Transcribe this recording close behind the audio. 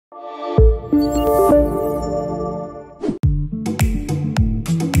နို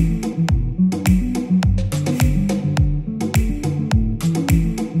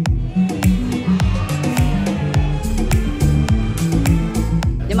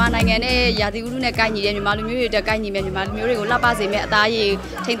င်ငံနဲ့ရာသီဥတုနဲ့ကိုက်ညီတဲ့မြန်မာလူမျိုးတွေတက်ကိုက်ညီမဲ့မြန်မာလူမျိုးတွေကိုလှပစေမဲ့အသားရည်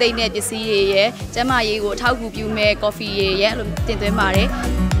ထိမ့်သိမ့်တဲ့ပစ္စည်းတွေရဲ့ကျန်းမာရေးကိုအထောက်အကူပြုမဲ့ကော်ဖီတွေရဲ့အဲ့လိုတင်သွင်းပါတယ်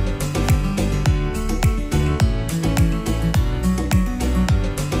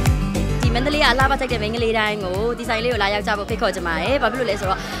မန္တလေးကအလှပကြိုက်တဲ့မိန်းကလေးတိုင်းကိုဒီဆိုင်လေးကိုလာရောက်ကြဖို့ဖိတ်ခေါ်ချင်ပါတယ်။ဘာဖြစ်လို့လဲဆို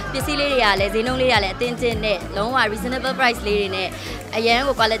တော့ပစ္စည်းလေးတွေကလည်းဈေးနှုန်းလေးတွေကလည်းအတင်းကျပ်နဲ့လုံးဝ reasonable price လေးတွေနဲ့အရန်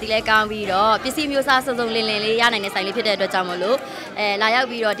ကို quality လည်းကောင်းပြီးတော့ပစ္စည်းမျိုးစားစုံစုံလင်လင်လေးရနိုင်တဲ့ဆိုင်လေးဖြစ်တဲ့အတွက်ကြောင့်မို့လို့လာရောက်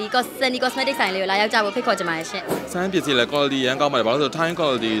ပြီးတော့ဒီ cosmetic ဆိုင်လေးကိုလာရောက်ကြဖို့ဖိတ်ခေါ်ချင်ပါတယ်ရှင်။ဆိုင်ပစ္စည်းလည်း quality ရန်ကောင်းပါတယ်။ဘာလို့လဲဆိုတော့ Thai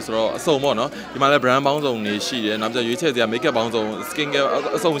quality ဆိုတော့အစုံပေါ့နော်။ဒီမှာလည်း brand ပေါင်းစုံနေရှိတယ်။နောက်ပြီးရွေးချယ်စရာ makeup ပေါင်းစုံ skin care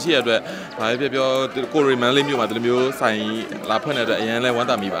အစုံရှိတဲ့အတွက်ဘာပဲပြောကိုရီမန်လေးမျိုးမှာဒီလိုမျိုးဆိုင်လာဖွင့်တဲ့အတွက်အရန်လည်းဝမ်း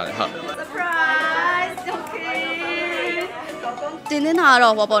သာမိပါတယ်ဟုတ်တင်သွင်းတာ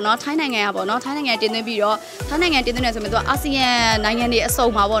တော့ဟောပေါ့နော်ထိုင်းနိုင်ငံကပေါ့နော်ထိုင်းနိုင်ငံတင်သွင်းပြီးတော့ထိုင်းနိုင်ငံတင်သွင်းတယ်ဆိုရင်သူကအာဆီယံနိုင်ငံတွေအစုံ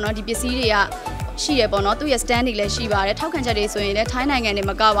မှာပေါ့နော်ဒီပစ္စည်းတွေကရှိရပေါ့နော်သူရဲ့ stand တွေလည်းရှိပါတယ်ထောက်ခံချက်တွေဆိုရင်လည်းထိုင်းနိုင်ငံတွေ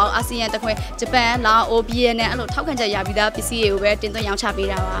မကပါဘူးအာဆီယံတခွဲဂျပန်လာအိုဗီယက်နမ်အဲ့လိုထောက်ခံချက်ရပြီးသားပစ္စည်းတွေကိုပဲတင်သွင်းရောင်းချပေး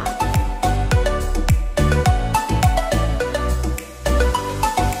တာပါ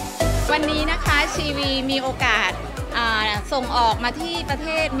วันนี้นะคะชีวีมีโอกาสส่งออกมาที่ประเท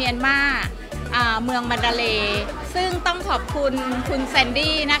ศเมียนมาเมืองมันดาเลย์ซึ่งต้องขอบคุณคุณแซน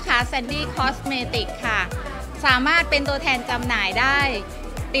ดี้นะคะแซนดี้คอสเมติกค่ะสามารถเป็นตัวแทนจำหน่ายได้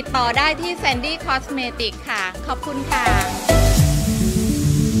ติดต่อได้ที่แซนดี้คอสเมติกค่ะขอบคุณค่ะ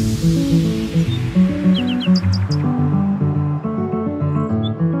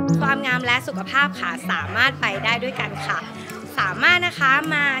ความงามและสุขภาพค่ะสามารถไปได้ด้วยกันค่ะสามารถนะคะ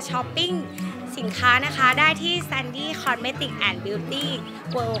มาช้อปปิ้งสินค้านะคะได้ที่ Sandy Cosmetic and Beauty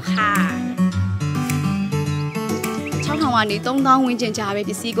World ค่ะ6,000ကနေ3,000ဝန်းကျင်ကြားပဲ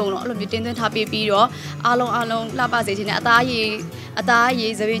ပစ္စည်းကုန်တော့အဲ့လိုမျိုးတင်းသွင်းထားပြီးတော့အားလုံးလှပစေခြင်းနဲ့အသားရည်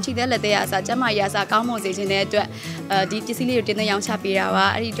သပင်ချိတဲ့လက်သေးအစားကျမရအစားကောင်းမွန်စေခြင်းတဲ့အတွက်ဒီပစ္စည်းလေးကိုတင်းသွင်းရောင်းချပေးတာပါ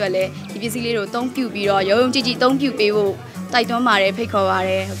အဲ့ဒီအတွက်လည်းဒီပစ္စည်းလေးကိုအသုံးပြုပြီးတော့ရုံကြည်အသုံးပြုပေးဖို့တိုက်တွန်းပါတယ်ဖိတ်ခေါ်ပါတ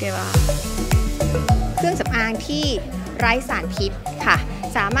ယ်ဟုတ်ကဲ့ပါเครื่องสำอางที่ไร้สารพิษค่ะ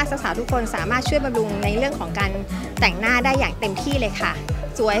สามารถสาวๆทุกคนสามารถช่วยบำรุงในเรื่องของการแต่งหน้าได้อย่างเต็มที่เลยค่ะ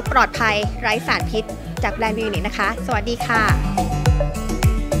สวยปลอดภัยไร้สารพิษจากแบรนด์บิวนี่นะคะสวัสดีค่ะ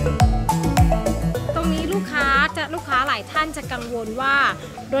ตรงนี้ลูกค้าหลายท่านจะกังวลว่า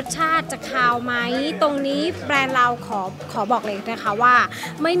รสชาติจะคาวไหมตรงนี้แบรนด์เราขอบอกเลยนะคะว่า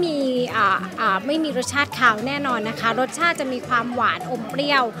ไม่มีรสชาติคาวแน่นอนนะคะรสชาติจะมีความหวานอมเป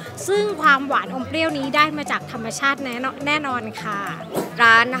รี้ยวซึ่งความหวานอมเปรี้ยวนี้ได้มาจากธรรมชาติแน่นอนค่ะ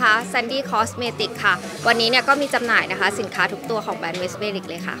ร้านนะคะ Sandy Cosmetic ค่ะวันนี้เนี่ยก็มีจำหน่ายนะคะสินค้าทุกตัวของแบรนด์ MyanmarCelebrity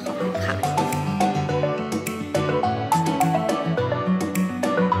เลยค่ะขอบคุณค่ะ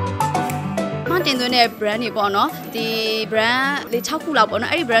တင်သွင်းတဲ့ brand တွေပေါ့နော်ဒီ brand 6ခုလောက်ပေါ့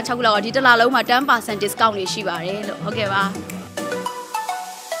နော်အဲ့ဒီ brand 6ခုလောက်ကဒီတစ်လလုံးမှာ 10% discount တွေရှိပါတယ်လို့ဟုတ်ကဲ့ပါ